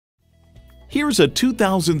Here's a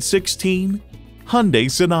 2016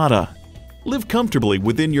 Hyundai Sonata. Live comfortably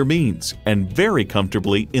within your means and very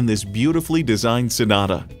comfortably in this beautifully designed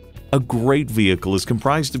Sonata. A great vehicle is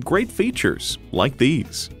comprised of great features like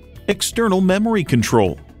these: external memory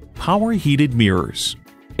control, power heated mirrors,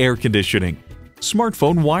 air conditioning,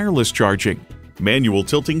 smartphone wireless charging, manual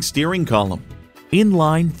tilting steering column,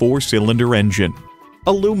 inline 4-cylinder engine,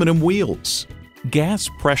 aluminum wheels, gas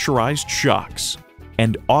pressurized shocks,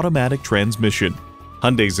 and automatic transmission.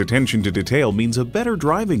 Hyundai's attention to detail means a better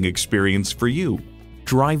driving experience for you.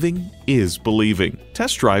 Driving is believing.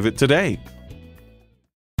 Test drive it today.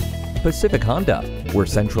 Pacific Honda. We're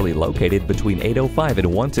centrally located between 805 and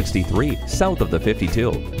 163, south of the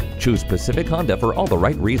 52. Choose Pacific Honda for all the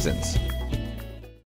right reasons.